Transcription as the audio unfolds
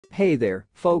Hey there,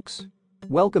 folks.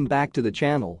 Welcome back to the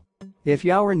channel. If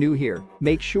you're new here,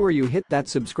 make sure you hit that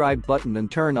subscribe button and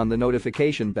turn on the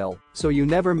notification bell so you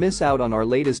never miss out on our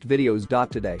latest videos.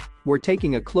 Today, we're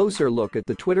taking a closer look at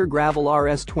the Twitter Gravel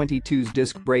RS-22's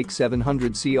disc brake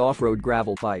 700C off-road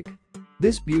gravel bike.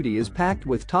 This beauty is packed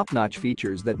with top-notch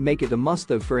features that make it a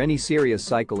must-have for any serious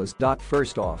cyclist.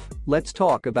 First off, let's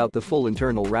talk about the full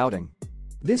internal routing.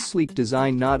 This sleek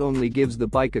design not only gives the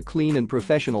bike a clean and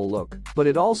professional look, but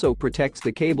it also protects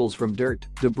the cables from dirt,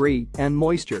 debris, and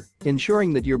moisture,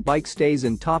 ensuring that your bike stays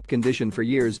in top condition for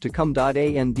years to come.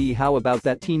 And how about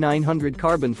that T900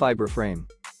 carbon fiber frame?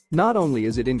 Not only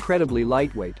is it incredibly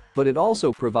lightweight, but it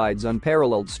also provides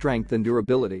unparalleled strength and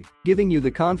durability, giving you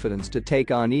the confidence to take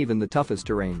on even the toughest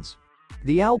terrains.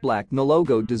 The all-black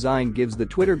no-logo design gives the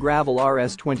Twitter Gravel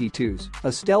RS-22s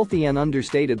a stealthy and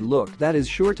understated look that is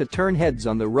sure to turn heads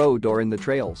on the road or in the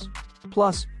trails.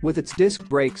 Plus, with its disc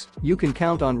brakes, you can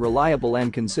count on reliable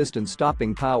and consistent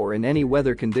stopping power in any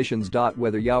weather conditions.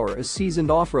 Whether you're a seasoned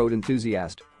off-road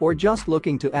enthusiast or just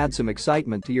looking to add some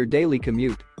excitement to your daily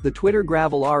commute, the Twitter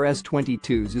Gravel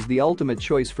RS-22s is the ultimate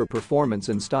choice for performance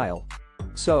and style.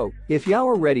 So, if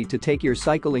you're ready to take your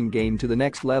cycling game to the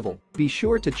next level, be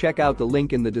sure to check out the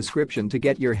link in the description to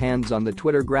get your hands on the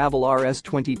Twitter Gravel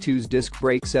RS-22's disc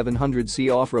brake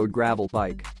 700C off-road gravel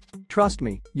bike. Trust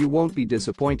me, you won't be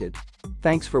disappointed.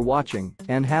 Thanks for watching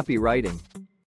and happy riding.